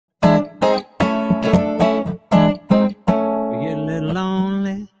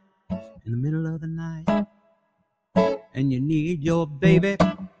need your baby,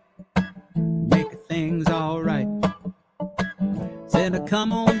 make things all right. Said,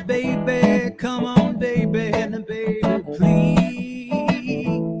 come on, baby, and baby,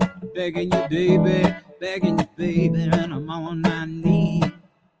 please. Begging you, baby, and I'm on my knees.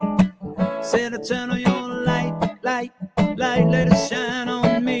 Said, turn on your light, let it shine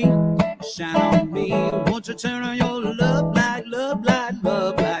on me, Won't you turn on your love light,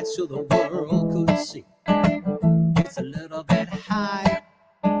 so the world could see. It's a little bit high,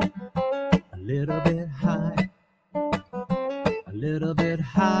 a little bit high, a little bit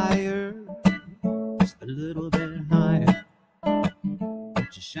higher, just a little bit higher.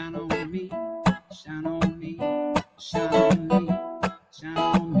 Won't you shine on me, shine on me, shine on me, shine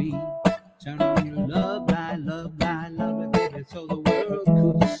on me. Turn on your love light, baby, so the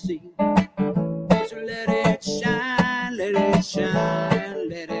world could see. So let it shine, let it shine,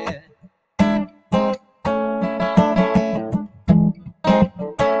 let it.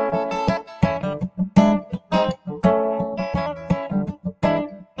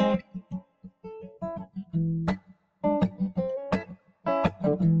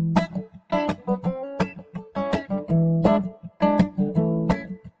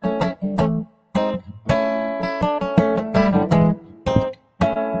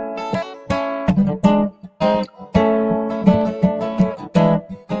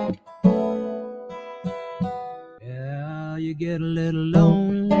 You get a little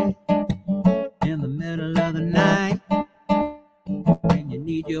lonely in the middle of the night, and you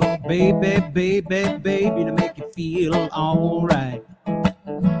need your baby to make you feel alright.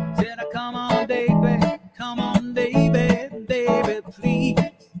 Said, come on, baby, please,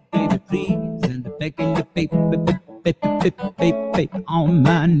 and begging you, baby, on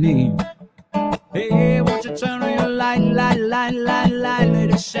my knee. Hey, won't you turn on your light, let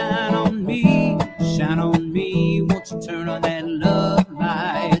it shine on me, won't you turn on that love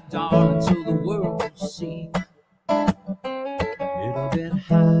light, darling, so the world will see. A little bit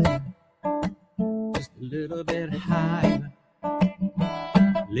higher, just a little bit higher,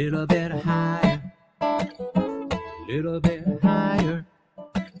 little bit higher, little bit higher.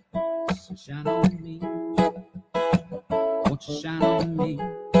 So shine on me, won't you shine on me?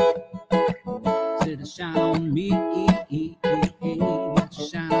 Said, shine on me, won't you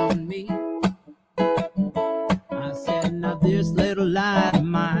shine on me? I said, now this little light of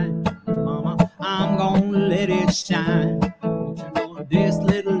mine, mama, I'm gonna let it shine. Don't you know this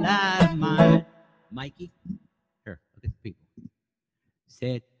little light of mine, Mikey? Here, look at the people.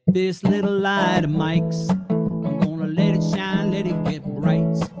 Said, this little light of Mike's, I'm gonna let it shine, let it get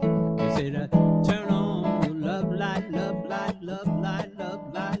bright. He said,